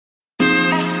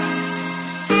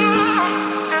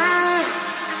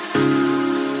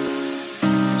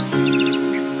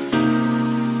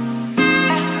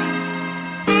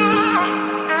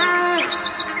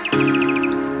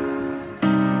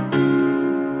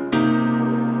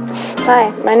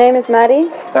Hi, my name is Maddie.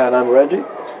 And I'm Reggie.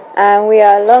 And we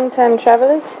are long-term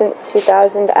travelers since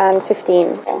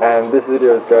 2015. And this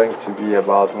video is going to be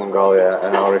about Mongolia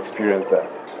and our experience there.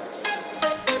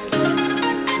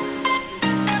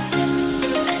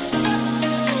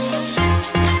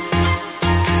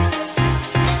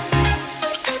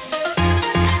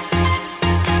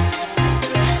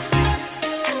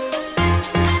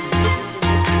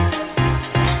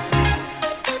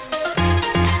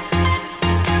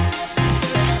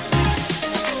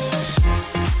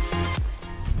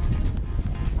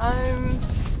 I'm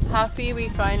happy we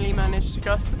finally managed to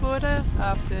cross the border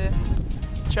after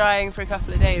trying for a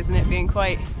couple of days and it being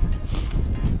quite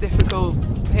difficult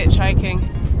hitchhiking.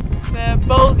 The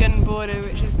Bulgan border,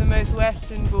 which is the most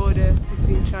western border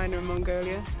between China and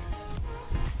Mongolia.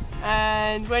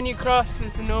 And when you cross,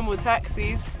 there's the normal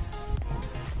taxis.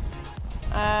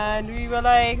 And we were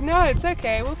like, no, it's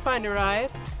okay, we'll find a ride.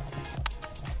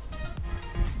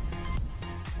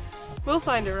 We'll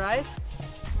find a ride.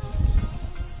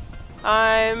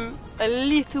 I'm a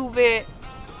little bit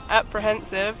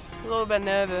apprehensive, a little bit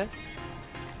nervous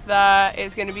that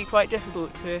it's going to be quite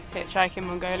difficult to hitchhike in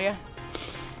Mongolia.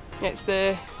 It's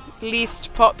the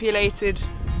least populated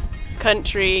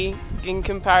country in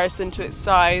comparison to its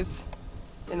size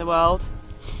in the world.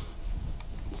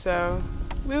 So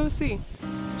we will see.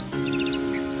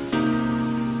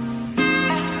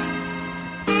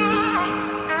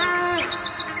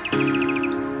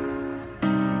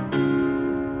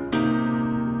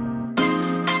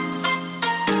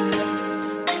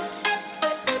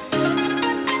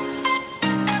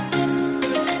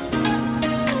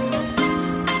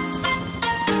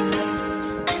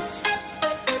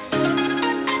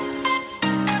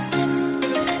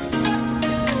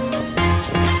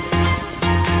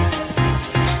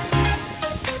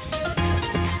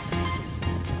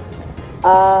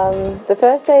 The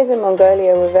first days in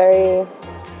Mongolia were very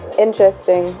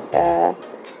interesting. It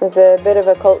was a bit of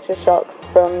a culture shock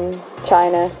from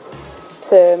China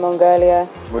to Mongolia.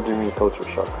 What do you mean culture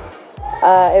shock?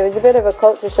 It was a bit of a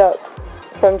culture shock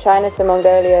from China to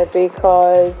Mongolia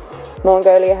because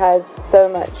Mongolia has so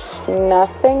much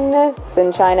nothingness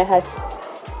and China has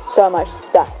so much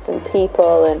stuff and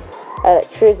people and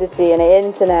electricity and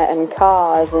internet and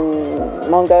cars, and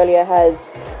Mongolia has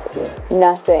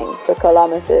nothing for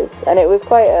kilometers, and it was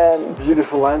quite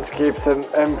Beautiful landscapes and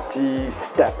empty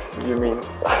steppes, you mean?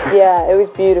 Yeah, it was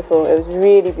beautiful. It was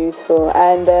really beautiful,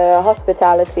 and the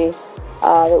hospitality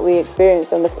that we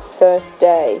experienced on the first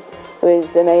day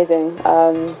was amazing.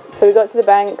 So we got to the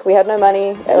bank, we had no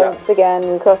money. Once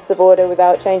again, we crossed the border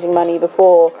without changing money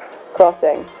before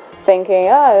crossing, thinking,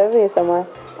 it'll be somewhere.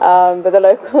 But the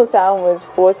local town was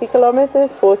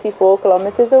 44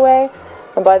 kilometers away.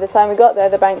 And by the time we got there,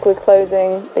 the bank was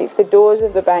closing. The doors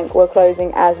of the bank were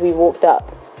closing as we walked up.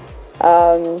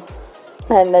 And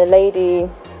the lady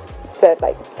said,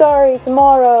 like, sorry,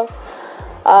 tomorrow.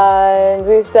 And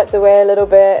we stepped away a little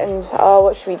bit and,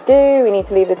 what should we do? We need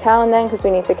to leave the town then because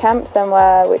we need to camp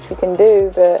somewhere, which we can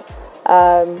do. But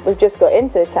we've just got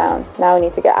into the town. Now we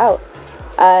need to get out.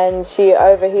 And she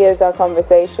overhears our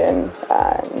conversation.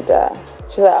 And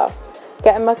she's like,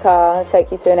 get in my car, I'll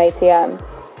take you to an ATM.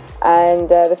 And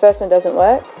the first one doesn't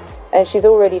work, and she's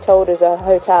already told us a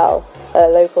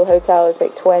local hotel is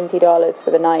like $20 for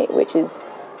the night, which is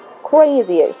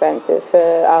crazy expensive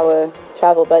for our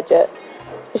travel budget.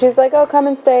 So she's like, come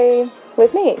and stay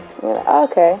with me. And we're like,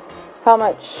 okay, how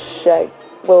much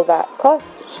will that cost?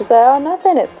 She's like,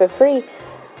 nothing, it's for free.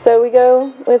 So we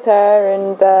go with her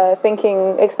and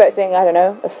expecting, I don't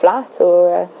know, a flat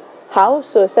or a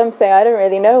house or something. I don't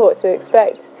really know what to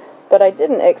expect. But I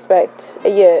didn't expect a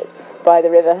yurt by the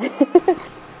river.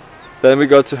 Then we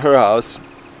got to her house,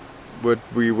 what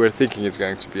we were thinking is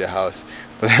going to be a house.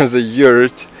 But there's a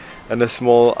yurt and a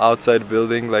small outside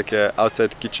building, like an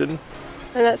outside kitchen.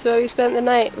 And that's where we spent the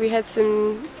night.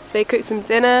 They cooked some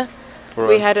dinner.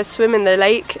 We had a swim in the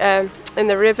lake, in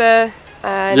the river.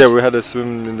 And yeah, we had a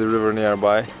swim in the river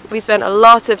nearby. We spent a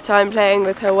lot of time playing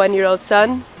with her 1-year-old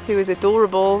son, who was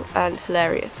adorable and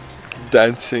hilarious.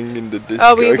 Dancing in the disco.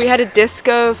 Oh, we had a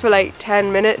disco for like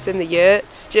 10 minutes in the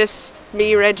yurt. Just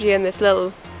me, Reggie, and this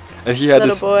little And he had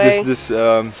this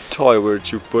toy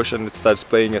which you push and it starts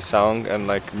playing a song and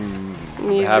like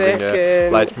having a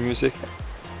light music.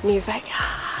 And he was like,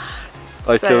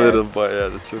 like a little boy. Yeah,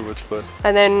 that's so much fun.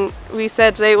 And then we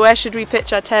said, where should we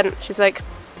pitch our tent? She's like,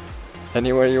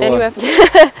 anywhere you want.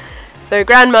 So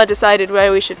Grandma decided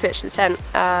where we should pitch the tent,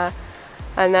 and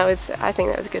I think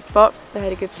that was a good spot. I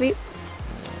had a good sleep.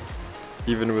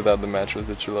 Even without the mattress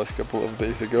that you lost a couple of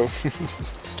days ago.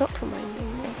 Stop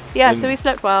reminding me. Yeah, so we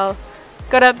slept well.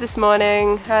 got up this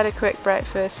morning, had a quick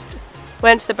breakfast,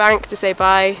 went to the bank to say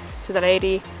bye to the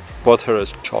lady. Bought her a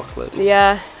chocolate.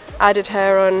 Yeah, added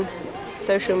her on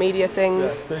social media things.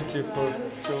 Yes, thank you for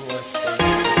so much.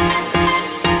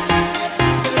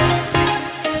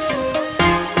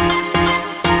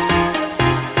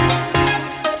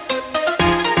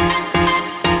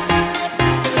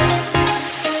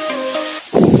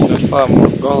 So far,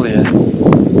 Mongolia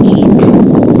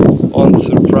keep on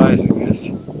surprising us.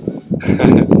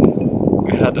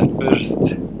 We had a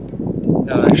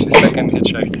actually second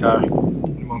hitchhiked car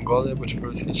in Mongolia, but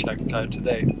first hitchhiked car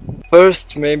today.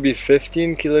 First maybe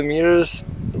 15 kilometers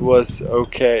was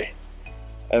okay,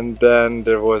 and then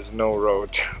there was no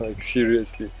road. Like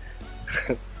seriously,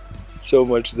 so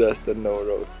much dust and no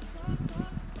road.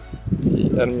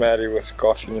 And Maddie was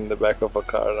coughing in the back of a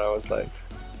car, and I was like,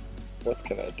 what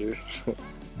can I do?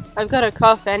 I've got a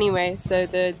cough anyway, so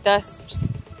the dust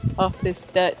off this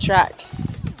dirt track,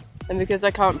 and because I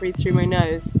can't breathe through my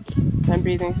nose, I'm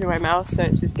breathing through my mouth, so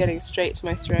it's just getting straight to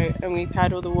my throat. And we've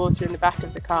had all the water in the back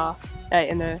of the car,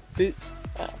 in the boot,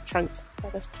 trunk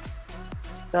rather.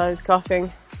 So I was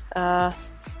coughing, and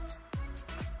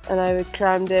I was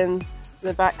crammed in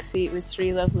the back seat with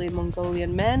 3 lovely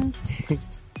Mongolian men. So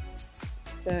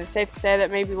it's safe to say that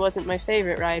maybe wasn't my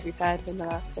favourite ride we've had in the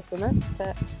last couple of months,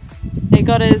 but it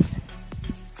got us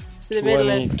to the middle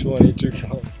of 22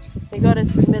 kilometers. It got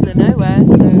us to the middle of nowhere,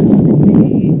 so obviously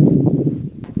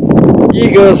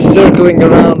eagles circling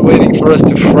around waiting for us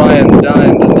to fry and die,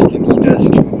 and then they can eat us.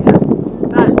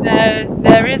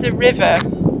 There is a river.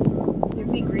 You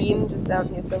see green just down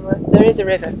here somewhere? There is a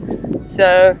river.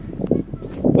 So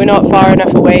we're not far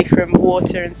enough away from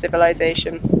water and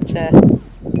civilization to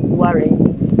worry.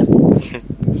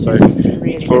 It's like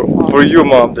really for you,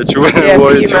 Mom, that you wouldn't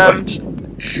worry too much.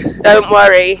 Don't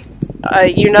worry.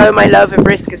 You know my love of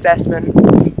risk assessment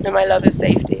and my love of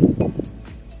safety.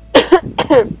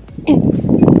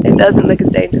 It doesn't look as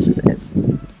dangerous as it is.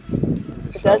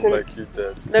 It doesn't like you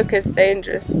did. look as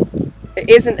dangerous. It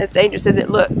isn't as dangerous as it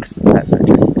looks. That's what I'm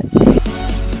trying to say.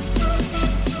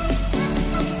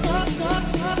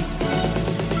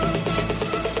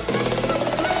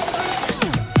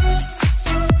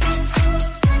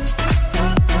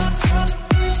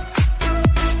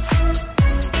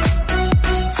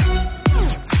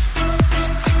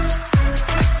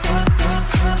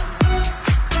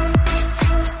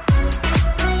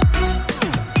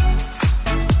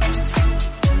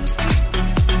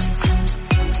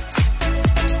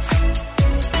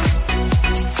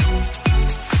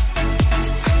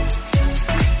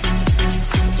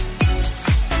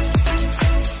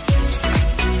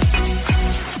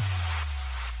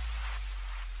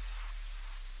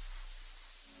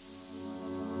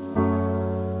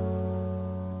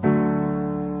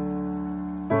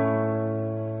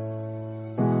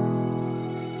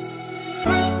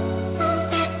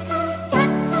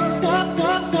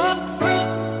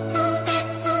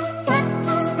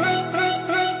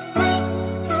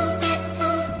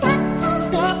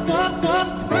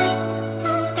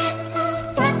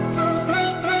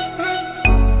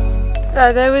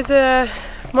 There was a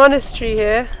monastery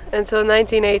here until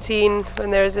 1918,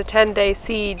 when there was a 10-day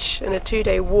siege and a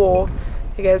 2-day war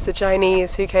against the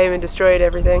Chinese, who came and destroyed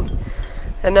everything.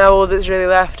 And now all that's really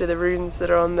left are the ruins that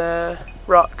are on the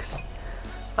rocks.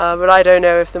 But I don't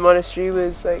know if the monastery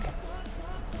was like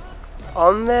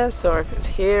on this or if it's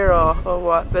here or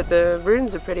what, but the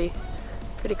ruins are pretty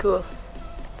cool.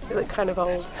 They look kind of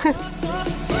old.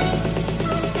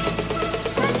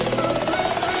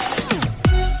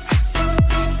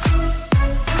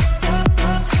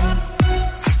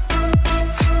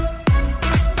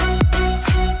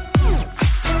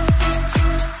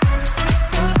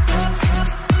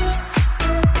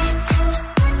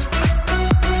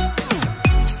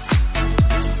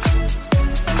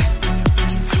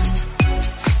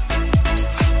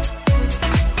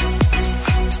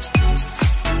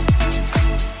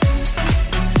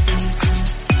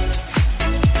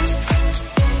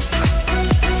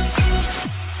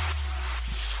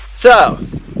 So,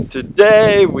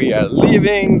 today we are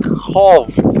leaving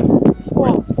Khovd,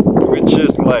 which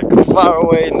is like far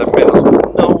away in the middle of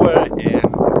nowhere in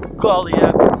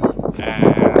Mongolia,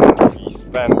 and we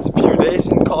spent a few days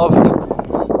in Khovd.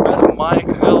 Met a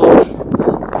Michael,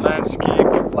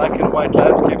 black and white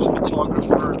landscapes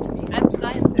photographer and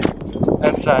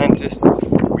scientist.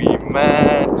 We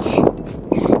met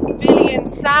Billy and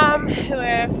Sam, who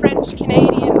are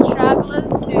French-Canadian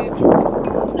travellers who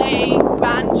play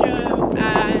banjo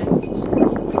and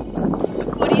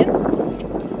accordion.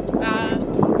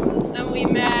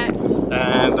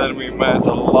 And then we met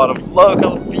a lot of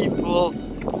local people,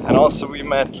 and also we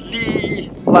met Lee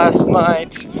last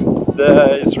night,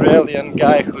 the Israeli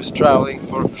guy who's traveling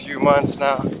for a few months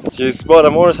now. He's bought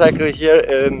a motorcycle here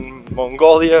in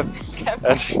Mongolia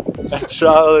and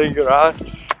traveling around.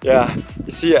 Yeah,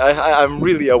 you see, I'm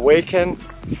really awakened.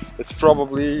 It's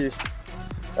probably,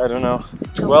 I don't know,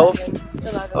 12?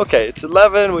 11. Okay, it's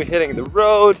 11, we're hitting the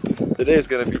road. The day is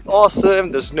gonna be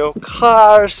awesome, there's no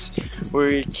cars.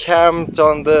 We camped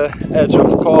on the edge of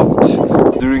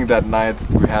Khovd. During that night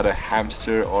we had a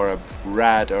hamster or a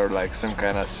rat or like some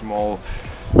kind of small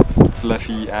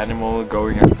fluffy animal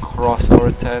going across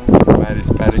our tent. Maddie's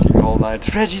panicking all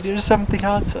night. Reggie, there's something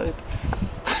outside.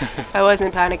 I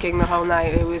wasn't panicking the whole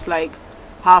night. It was like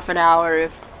half an hour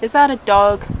of, is that a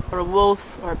dog or a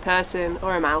wolf or a person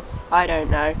or a mouse? I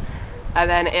don't know. And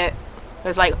then it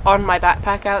was like on my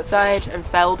backpack outside and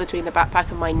fell between the backpack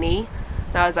and my knee.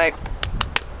 And I was like,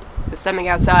 there's something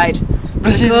outside.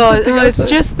 It's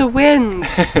just the wind.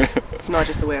 It's not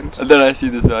just the wind. And then I see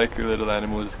this like little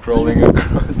animal just crawling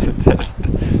across the tent.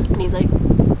 And he's like,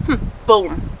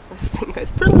 boom. This thing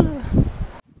goes.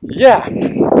 Yeah,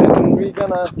 and we're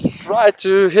gonna try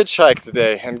to hitchhike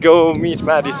today and go meet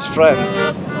Maddie's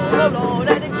friends.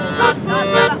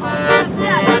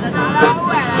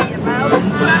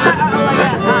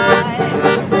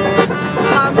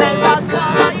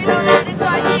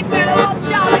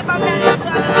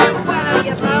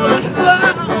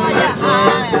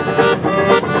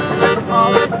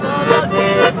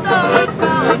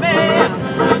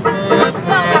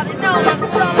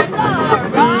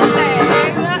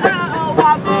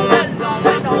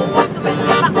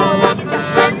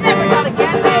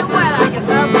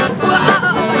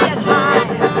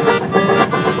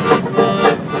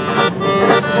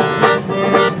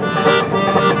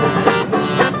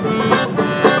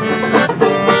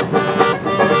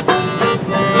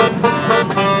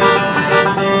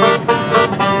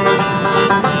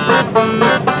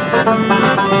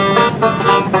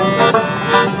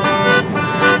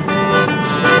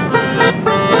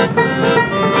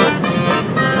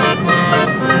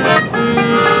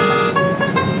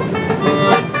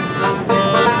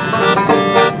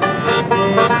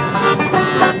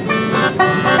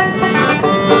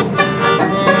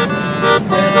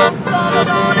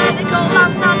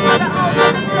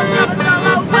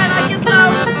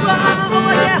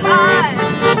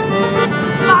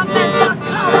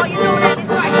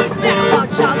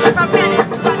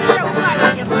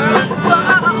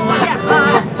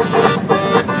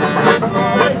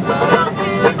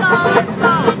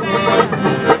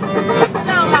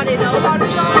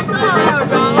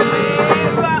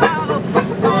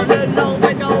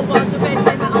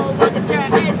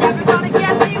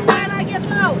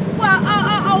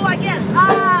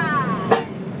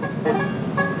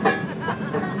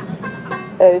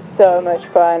 It was so much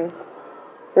fun.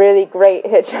 Really great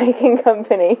hitchhiking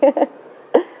company.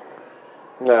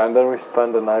 Yeah, and then we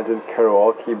spent the night in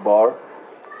karaoke bar.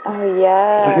 Oh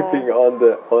yeah. Sleeping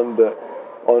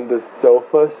on the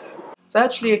sofas. It's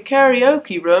actually a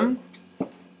karaoke room.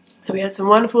 So we had some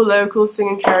wonderful locals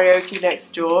singing karaoke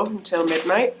next door until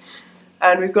midnight.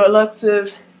 And we've got lots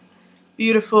of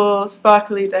beautiful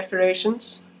sparkly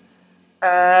decorations.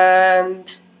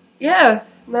 And yeah,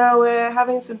 now we're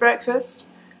having some breakfast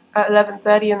at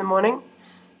 11:30 in the morning.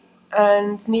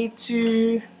 And need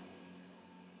to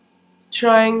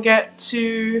try and get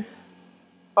to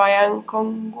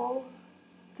Bayankhongor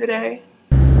today.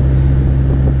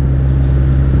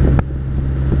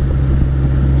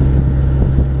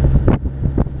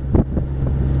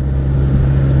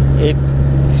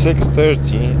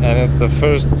 6:30 and it's the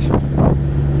first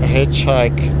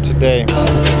hitchhike today.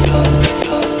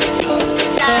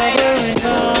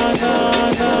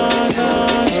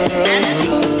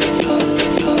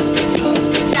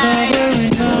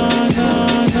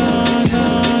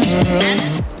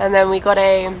 And then we got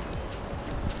a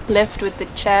lift with the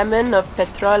chairman of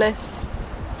Petrolis,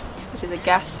 which is a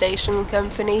gas station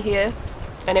company here,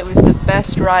 and it was the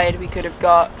best ride we could have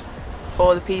got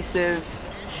for the piece of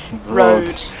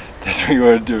road that we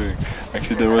were doing.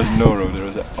 Actually, there was no road, there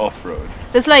was an off-road.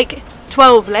 There's like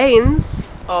 12 lanes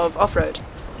of off-road.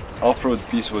 Off-road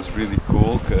piece was really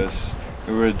cool because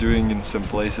we were doing in some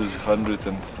places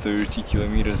 130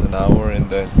 kilometers an hour in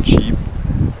the Jeep.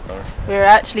 We were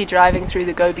actually driving through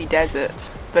the Gobi Desert,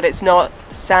 but it's not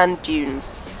sand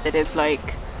dunes, it is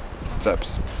like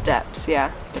steps,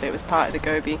 yeah, but it was part of the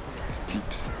Gobi.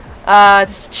 Steeps.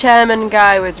 This chairman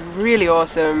guy was really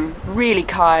awesome, really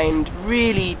kind,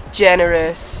 really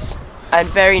generous, and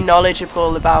very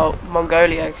knowledgeable about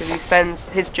Mongolia, because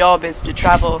his job is to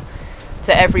travel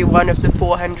to every one of the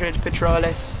 400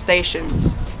 Petrolis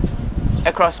stations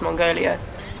across Mongolia.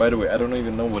 By the way, I don't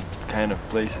even know what kind of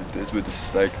place is this, but this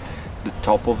is like the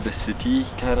top of the city,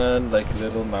 kind of like a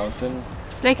little mountain.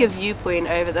 It's like a viewpoint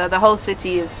over there. The whole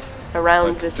city is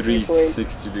around Like this viewpoint.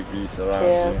 360 degrees around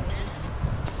here.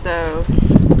 So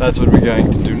That's what we're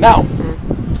going to do now.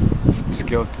 Let's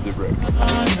go to the road.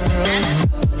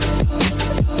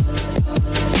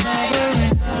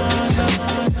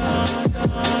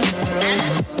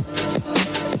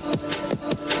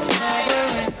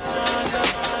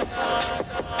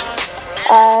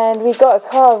 And we got a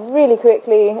car really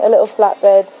quickly, a little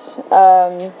flatbed,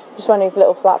 just one of these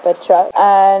little flatbed trucks.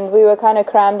 And we were kind of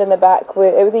crammed in the back.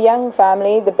 It was a young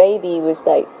family. The baby was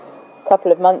like a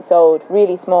couple of months old,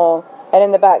 really small. And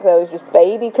in the back there was just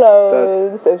baby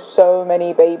clothes, so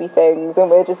many baby things. And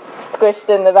we're just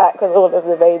squished in the back with all of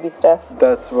the baby stuff.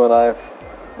 That's when I've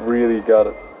really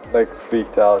got like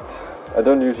freaked out. I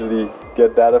don't usually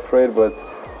get that afraid, but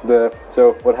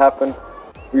so what happened,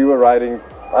 we were riding,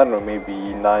 I don't know, maybe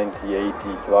 90, 80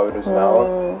 kilometers an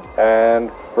hour, and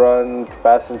front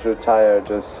passenger tire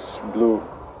just blew,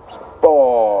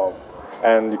 boom,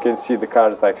 and you can see the car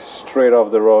is like straight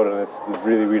off the road, and it's this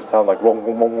really weird sound, like wom,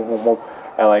 wom, wom, wom, wom,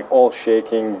 and like all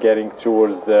shaking, getting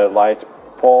towards the light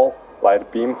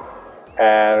beam,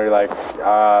 and we're like,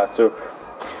 so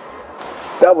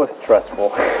that was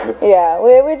stressful. Yeah,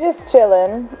 we're just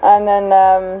chilling, and then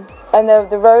and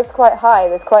the road's quite high.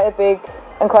 There's quite a big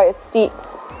and quite a steep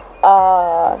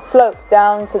slope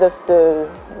down to the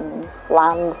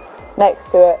land next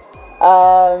to it.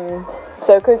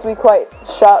 So because we quite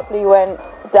sharply went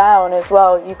down as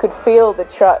well, you could feel the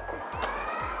truck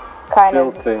kind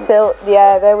Tilting. of tilt.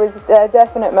 Yeah, there was a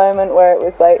definite moment where it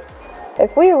was like,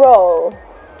 if we roll,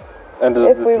 And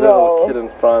there's this little kid in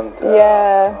front.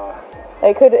 Yeah,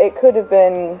 it could have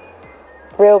been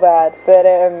real bad, but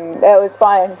it was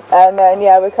fine. And then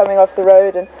yeah, we're coming off the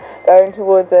road and going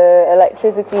towards a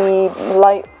electricity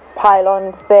light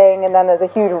pylon thing, and then there's a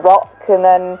huge rock, and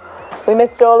then we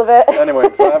missed all of it. Anyway,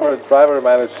 driver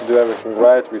managed to do everything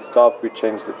right. We stopped, we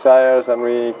changed the tires, and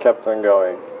we kept on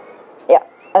going. Yeah,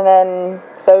 and then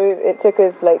so it took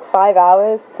us like 5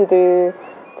 hours to do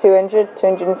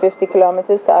 250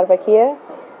 kilometers to Arvaikheer.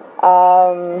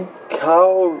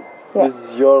 How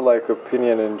is your like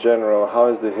opinion in general? How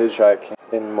is the hitchhiking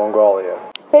in Mongolia?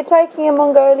 Hitchhiking in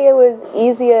Mongolia was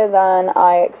easier than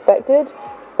I expected,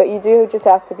 but you do just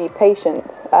have to be patient.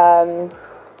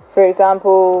 For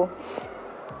example,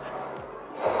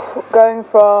 going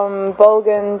from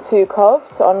Bulgan to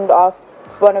Khovd on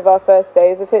one of our first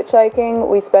days of hitchhiking,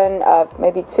 we spent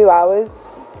maybe 3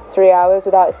 hours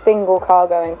without a single car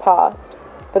going past.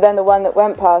 But then the one that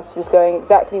went past was going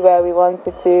exactly where we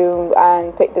wanted to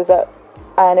and picked us up,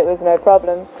 and it was no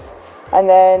problem. And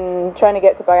then trying to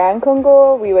get to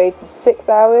Bayankhongor, we waited 6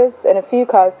 hours, and a few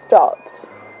cars stopped,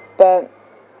 but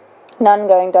none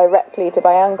going directly to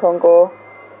Bayankhongor.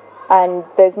 And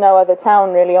there's no other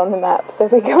town really on the map, so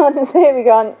we can't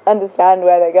understand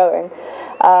where they're going.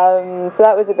 So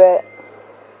that was a bit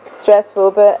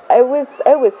stressful, but it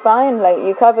was fine. Like,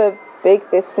 you cover big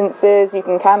distances, you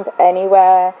can camp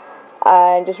anywhere,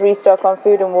 and just restock on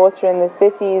food and water in the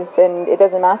cities, and it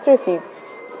doesn't matter if you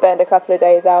spend a couple of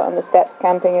days out on the steppes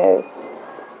camping. It's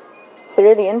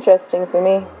really interesting for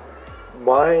me.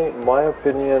 My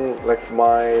opinion, like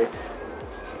my,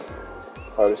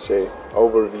 how to say,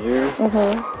 overview,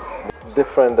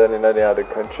 different than in any other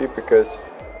country, because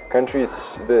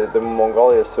countries, the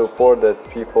Mongolia is so poor that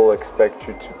people expect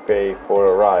you to pay for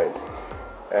a ride,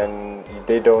 and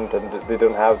they don't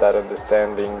have that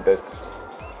understanding that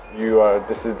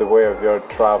this is the way of your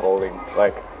traveling.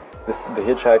 Like the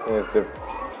hitchhiking is the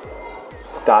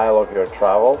style of your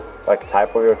travel, like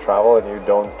type of your travel, and you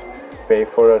don't pay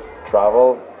for a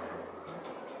travel,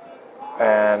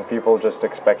 and people just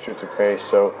expect you to pay.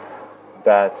 So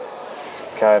that's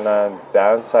kind of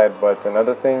downside. But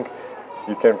another thing,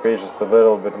 you can pay just a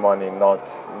little bit money, not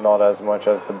as much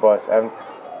as the bus. And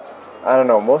I don't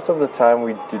know, most of the time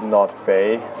we did not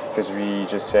pay, because we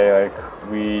just say like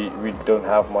we don't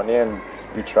have money and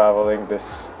we're traveling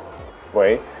this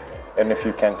way, and if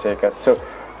you can take us. So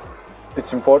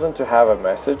it's important to have a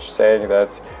message saying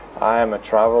that I am a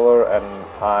traveler and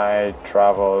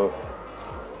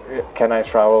can I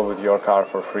travel with your car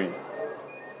for free?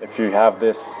 If you have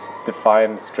this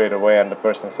defined straight away and the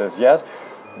person says yes,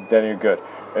 then you're good.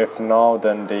 If no,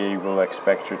 then they will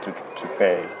expect you to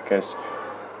pay. Because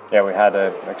yeah, we had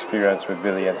an experience with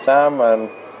Billy and Sam and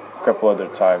a couple other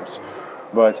times.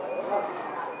 But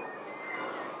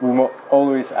we're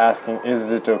always asking,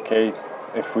 is it okay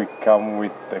if we come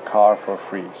with the car for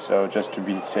free? So just to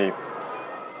be safe.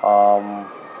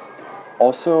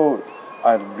 Also,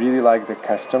 I really like the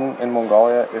custom in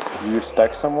Mongolia. If you're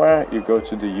stuck somewhere, you go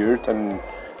to the yurt and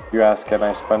you ask, can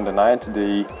I spend the night?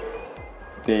 They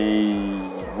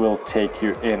will take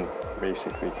you in,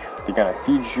 basically. They're gonna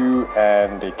feed you,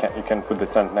 and you can put the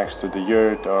tent next to the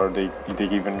yurt, or they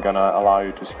even gonna allow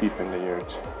you to sleep in the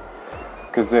yurt.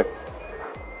 Because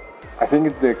I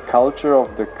think the culture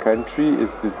of the country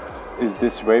is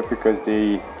this way because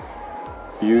they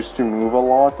used to move a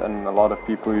lot, and a lot of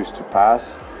people used to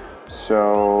pass.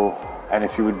 So, and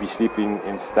if you would be sleeping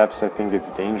in steps, I think it's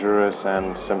dangerous,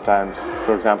 and sometimes,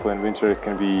 for example, in winter it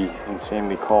can be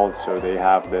insanely cold, so they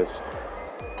have this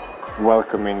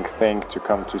welcoming thing to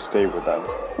come to stay with them.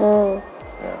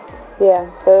 Yeah,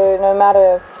 so no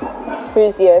matter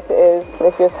whose yurt it is,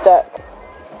 if you're stuck,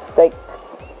 like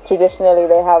traditionally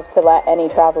they have to let any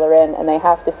traveller in, and they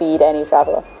have to feed any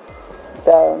traveller.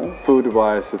 So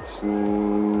food-wise, it's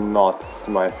not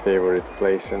my favorite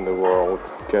place in the world,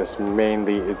 because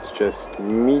mainly it's just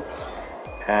meat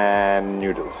and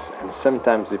noodles, and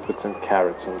sometimes they put some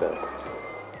carrots in there.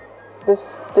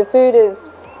 The food is,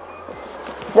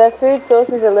 their food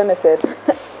sources are limited,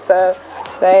 so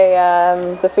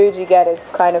the food you get is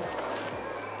kind of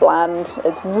bland.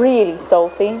 It's really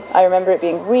salty. I remember it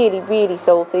being really, really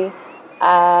salty.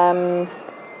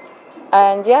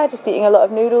 And yeah, just eating a lot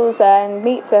of noodles and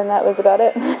meat, and that was about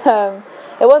it.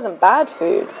 It wasn't bad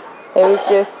food, it was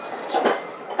just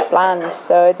bland.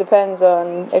 So it depends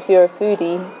on, if you're a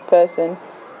foodie person,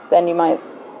 then you might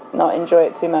not enjoy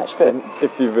it too much. But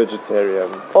if you're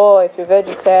vegetarian. Or if you're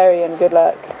vegetarian, good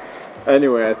luck.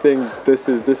 Anyway, I think this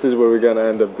is where we're gonna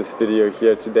end up this video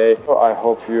here today. I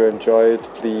hope you enjoyed.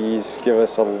 Please give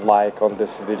us a like on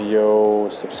this video,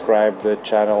 subscribe the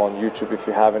channel on YouTube if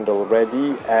you haven't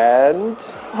already, and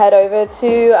head over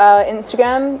to our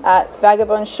Instagram at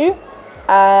Vagabonshoe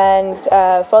and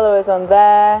follow us on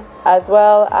there, as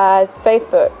well as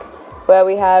Facebook, where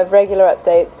we have regular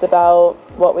updates about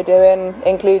what we're doing,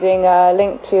 including a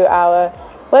link to our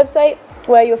website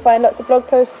where you'll find lots of blog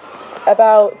posts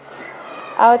about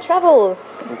our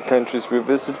travels. countries we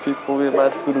visit, people we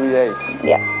met, food we ate.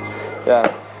 Yeah.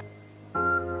 Yeah.